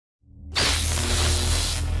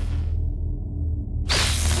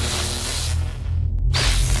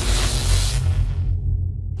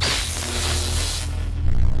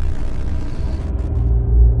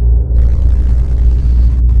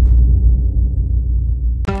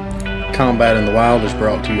Combat in the Wild is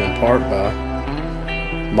brought to you in part by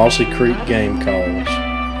Mossy Creek Game Calls,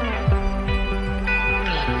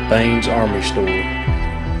 Baines Army Store,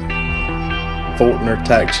 Fortner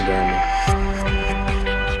Taxidermy,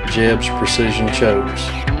 Jeb's Precision Chokes,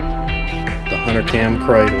 the Hunter Cam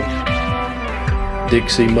Cradle,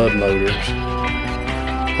 Dixie Mud Motors,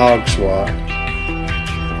 Hog Swat,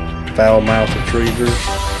 Foul Mouth Retrievers,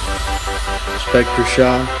 Spectre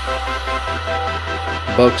Shot,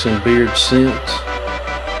 Bucks and Beard Scents,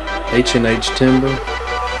 H&H Timber,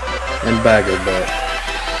 and Bagger Butt.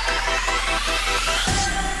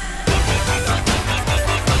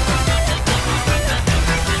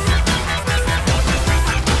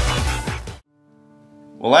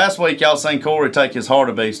 Well, last week y'all seen Corey take his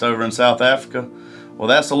hartebeest over in South Africa. Well,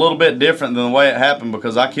 that's a little bit different than the way it happened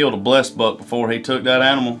because I killed a blessed buck before he took that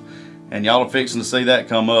animal, and y'all are fixing to see that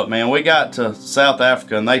come up. Man, we got to South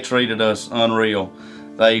Africa and they treated us unreal.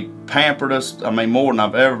 They pampered us, I mean more than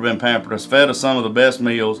I've ever been pampered us, fed us some of the best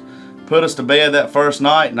meals, put us to bed that first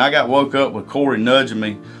night, and I got woke up with Corey nudging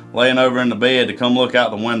me, laying over in the bed to come look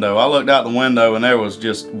out the window. I looked out the window and there was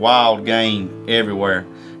just wild game everywhere.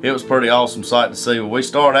 It was a pretty awesome sight to see. Well, we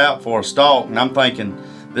started out for a stalk, and I'm thinking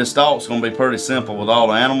this stalk's gonna be pretty simple with all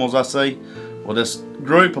the animals I see. Well, this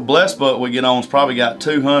group of blessed buck we get on's probably got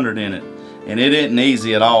 200 in it, and it isn't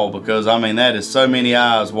easy at all because, I mean, that is so many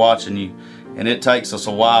eyes watching you, and it takes us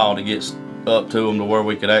a while to get up to them to where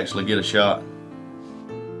we could actually get a shot.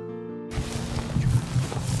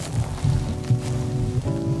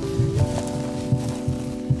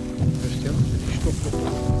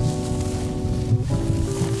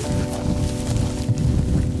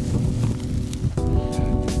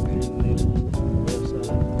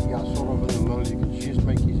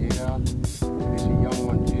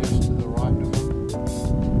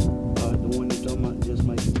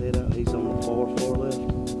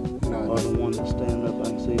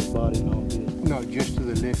 No, just to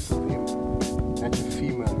the left of him. That's a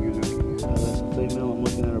female you're looking at. Oh, that's a female. I'm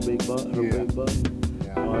looking at her big butt. Big butt.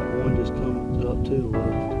 Yeah. All right, one just comes up to the left.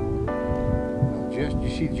 No, you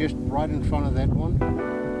see just right in front of that one.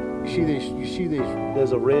 You see this?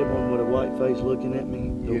 There's a red one with a white face looking at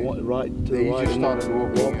me. The Yeah. one, right to the He right. just started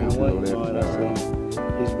walking away. out. All right, I see.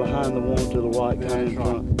 He's behind the one to the right, Yeah, kind of in that's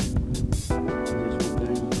front. Just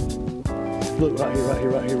went down. Look right here, right here,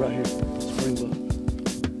 right here, right here. Springbuck.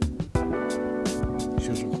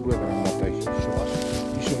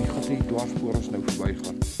 Die dwarssporens nou voorbij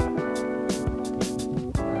gaan.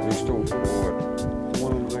 Die stond voor.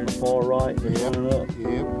 One on the very far right, then running up.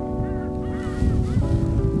 Yep.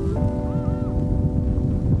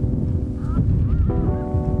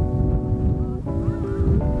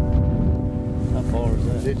 How far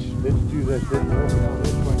is that? Let's do that then. Walk down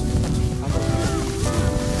this way.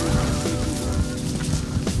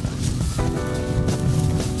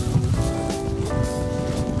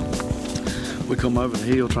 We come over the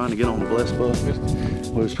hill trying to get on the blessed buck.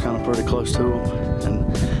 We was kind of pretty close to him,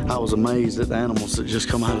 and I was amazed at the animals that just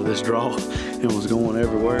come out of this draw and was going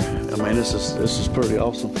everywhere. I mean, this is pretty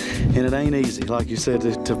awesome, and it ain't easy, like you said,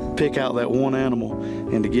 to pick out that one animal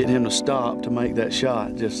and to get him to stop to make that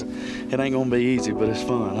shot. Just it ain't gonna be easy, but it's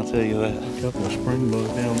fun. I'll tell you that. A couple of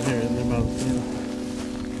springbuck down there in there by the field.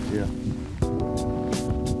 Yeah.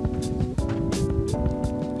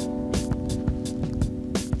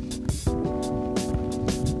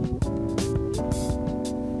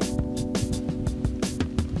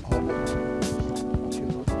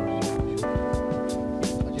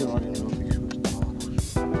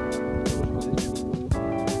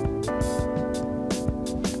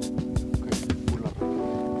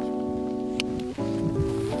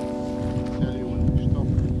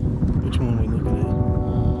 Which one are we looking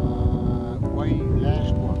at? Way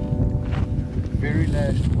last one. Very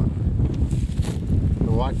last one.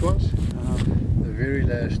 The white ones? The very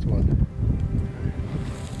last one.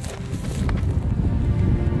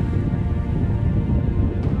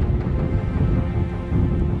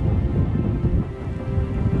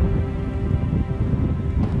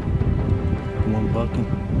 One bucking.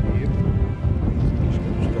 Yep.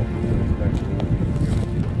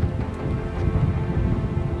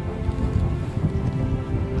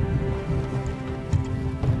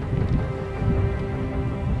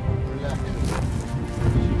 Relax.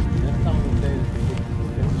 That time of day,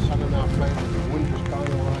 the sun in our face, the wind is kind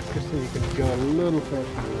of like this, and you can go a little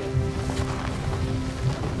faster.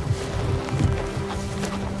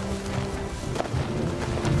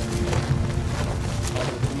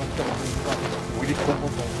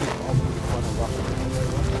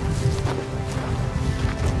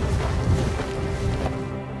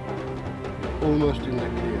 Almost in the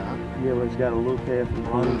clear. Yeah, but he's got a little calf in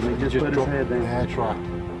front of him. He just put his head down. That's right.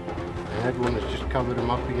 And that one has just covered him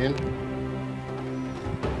up again.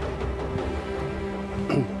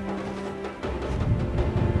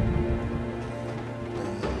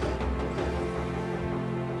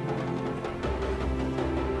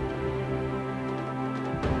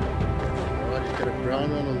 Alright, he's got a brown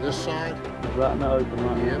one on this side. He's right now open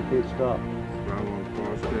right now. He stop. Brown one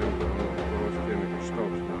crossed in, brown one crossed in, and he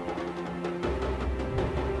stops now.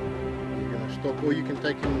 You're going to stop, or you can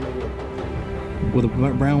take him in the water. With a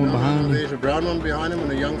brown one behind him? There's a brown one behind him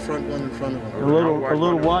and a young front one in front of him. A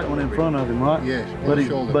little white one in front of him, right? Yes, on but the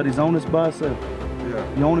shoulder. But he's on his bicep.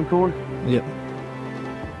 Yeah. You on him, Corey? Yep.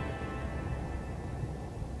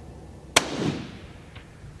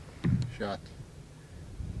 Shot.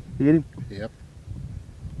 Hit him? Yep.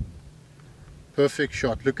 Perfect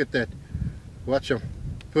shot. Look at that. Watch him.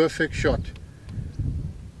 Perfect shot.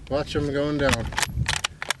 Watch him going down.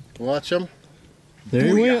 Watch him. There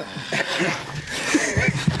he went.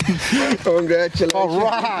 Congratulations. All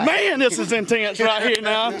right. Man, this is intense right here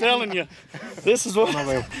now, I'm telling you. This is what...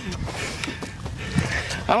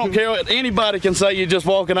 I don't care what anybody can say, you're just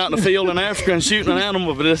walking out in the field in Africa and shooting an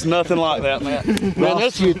animal, but it's nothing like that, man. Man,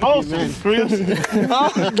 this is awesome, Chris.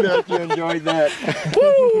 Glad you enjoyed that.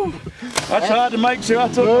 Woo! I tried to make sure I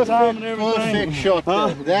took my time and everything. Perfect shot.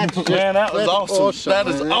 That's just, Man, that was that's awesome. That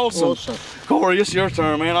is man. awesome. Corey, it's your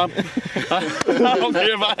turn, man. I don't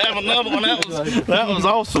care if I have another one. That was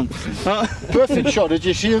awesome. Perfect shot. Did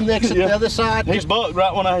you see him next to the other side? He bucked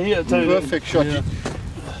right when I hit too. Perfect shot. Yeah.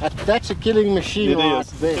 That's a killing machine right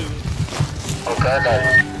there.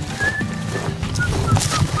 Okay,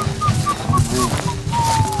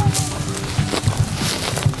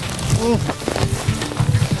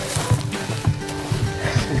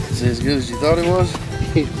 Is he as good as you thought he was?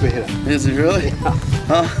 He's better. Is he really?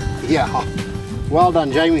 Yeah. Well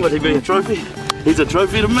done, Jamie. Would he be a trophy? He's a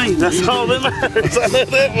trophy to me. That's all that matters. I know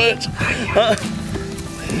that much.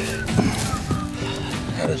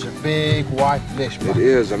 That is a big white vest. It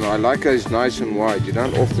is, and I like those nice and wide. You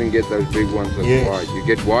don't often get those big ones that's wide. You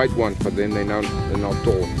get wide ones, but then they're not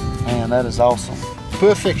tall. Man, that is awesome.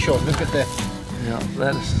 Perfect shot. Look at that. Yeah,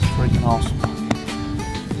 that is freaking awesome.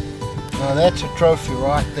 Now that's a trophy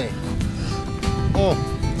right there.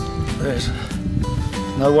 There's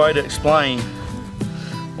no way to explain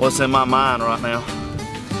what's in my mind right now.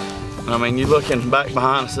 I mean, you're looking back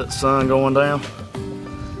behind us at the sun going down.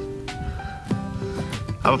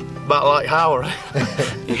 I'm about like Howard.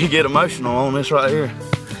 You get emotional on this right here.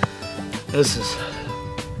 This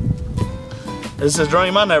is a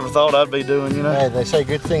dream I never thought I'd be doing, you know. Hey, they say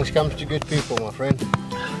good things come to good people, my friend.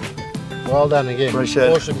 Well done again. Appreciate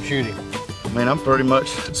it. Awesome shooting. I mean, I'm pretty much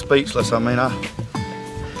speechless. I mean,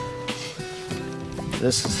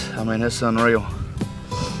 it's unreal.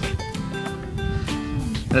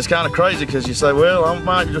 And it's kind of crazy because you say, well, I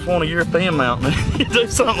might just want a European mount. You do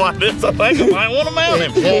something like this, I think I might want to mount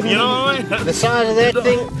him. Exactly. You know what I mean? The size of that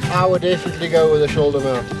thing, I would definitely go with a shoulder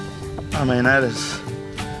mount. I mean, that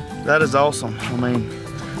is awesome. I mean,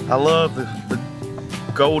 I love the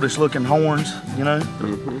goldish looking horns, you know,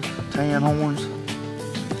 tan horns.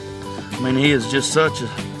 I mean, he is just such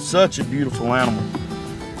a beautiful animal.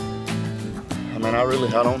 I mean, I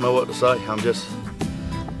don't know what to say. I'm just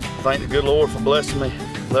thank the good Lord for blessing me,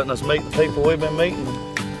 letting us meet the people we've been meeting,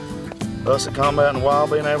 us at Combat and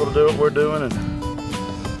Wild being able to do what we're doing, and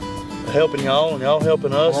helping y'all and y'all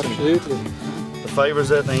helping us. Absolutely. And the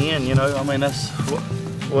favors at the end, you know. I mean, that's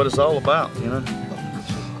what it's all about, you know.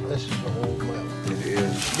 This is the whole mount. It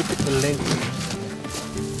is. Look at the length.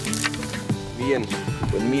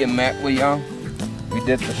 When me and Matt were young, we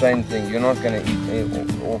did the same thing. You're not going to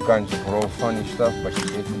eat all kinds of raw funny stuff, but you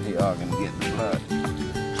definitely are going to get the blood.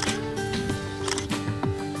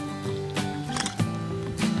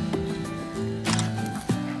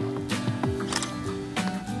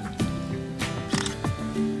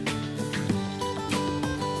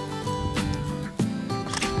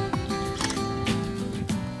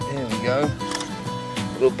 There we go.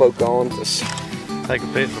 Little Pocahontas. Take a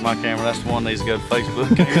picture of my camera. That's the one that needs to go to Facebook.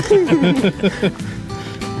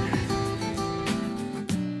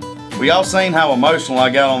 Well, y'all seen how emotional I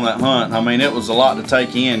got on that hunt. I mean, it was a lot to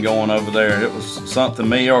take in going over there. It was something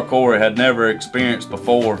me or Corey had never experienced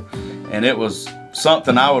before, and it was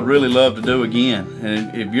something I would really love to do again.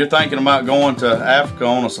 And if you're thinking about going to Africa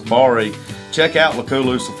on a safari, check out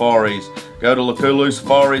Likhulu Safaris. Go to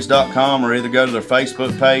likhulusafaris.com or either go to their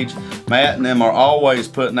Facebook page. Matt and them are always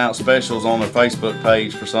putting out specials on their Facebook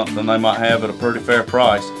page for something they might have at a pretty fair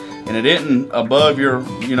price. And it isn't above your,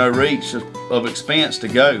 reach of expense to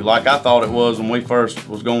go like I thought it was when we first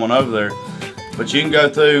was going over there. But you can go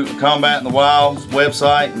through Combat in the Wild's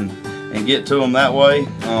website and get to them that way.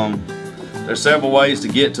 There's several ways to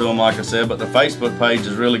get to them, like I said, but the Facebook page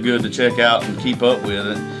is really good to check out and keep up with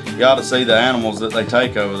it. You ought to see the animals that they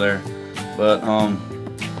take over there. But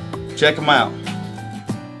check them out.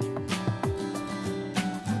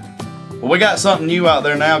 Well, we got something new out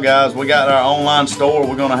there now, guys. We got our online store.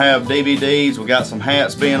 We're gonna have DVDs. We got some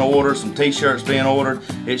hats being ordered, some t-shirts being ordered.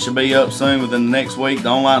 It should be up soon within the next week. The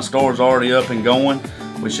online store is already up and going.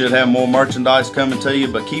 We should have more merchandise coming to you,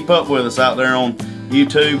 but keep up with us out there on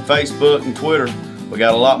YouTube, Facebook, and Twitter. We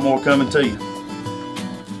got a lot more coming to you.